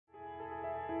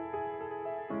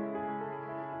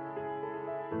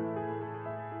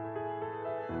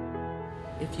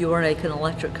If you are an Aiken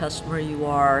Electric customer, you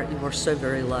are so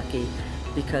very lucky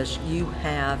because you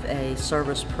have a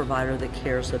service provider that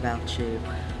cares about you,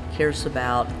 cares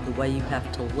about the way you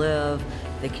have to live,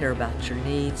 they care about your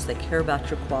needs, they care about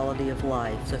your quality of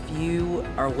life. So if you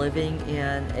are living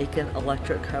in Aiken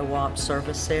Electric Co-op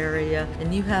service area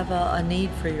and you have a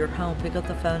need for your home, pick up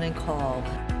the phone and call.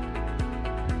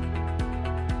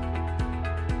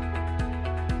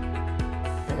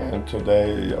 And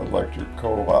today, Electric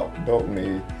Co-op built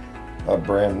me a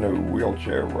brand new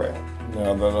wheelchair ramp.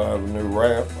 Now that I have a new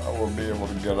ramp, I will be able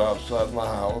to get outside my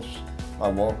house. I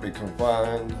won't be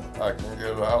confined. I can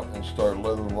get out and start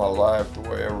living my life the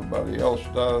way everybody else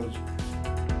does.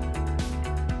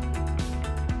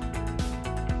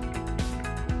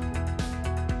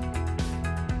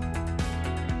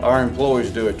 Our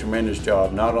employees do a tremendous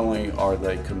job. Not only are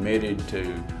they committed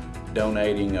to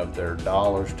donating of their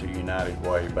dollars to United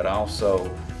Way, but also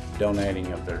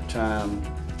donating of their time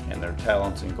and their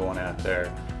talents and going out there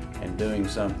and doing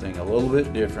something a little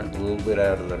bit different, a little bit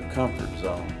out of their comfort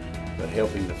zone, but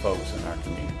helping the folks in our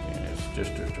community. And it's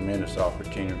just a tremendous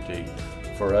opportunity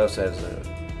for us as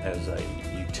a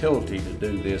utility to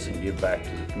do this and give back to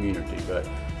the community. But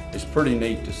it's pretty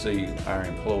neat to see our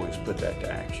employees put that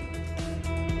to action.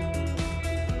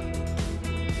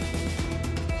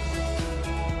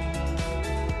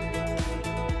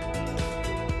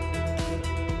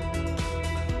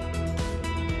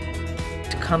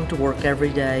 Come to work every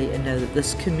day and know that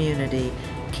this community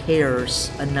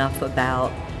cares enough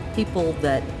about people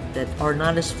that are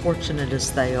not as fortunate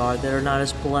as they are, that are not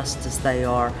as blessed as they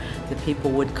are, that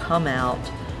people would come out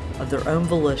of their own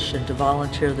volition to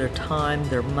volunteer their time,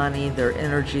 their money, their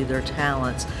energy, their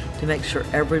talents to make sure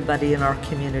everybody in our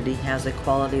community has a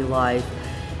quality life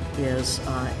is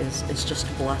just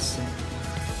a blessing.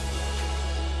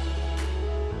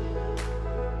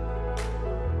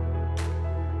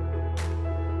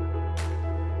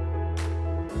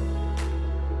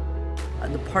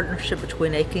 The partnership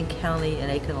between Aiken County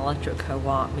and Aiken Electric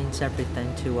Co-op means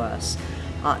everything to us.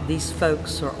 These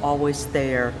folks are always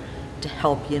there to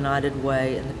help United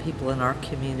Way and the people in our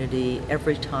community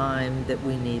every time that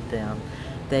we need them.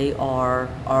 They are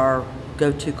our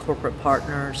go-to corporate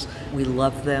partners. We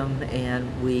love them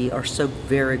and we are so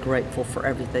very grateful for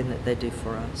everything that they do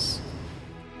for us.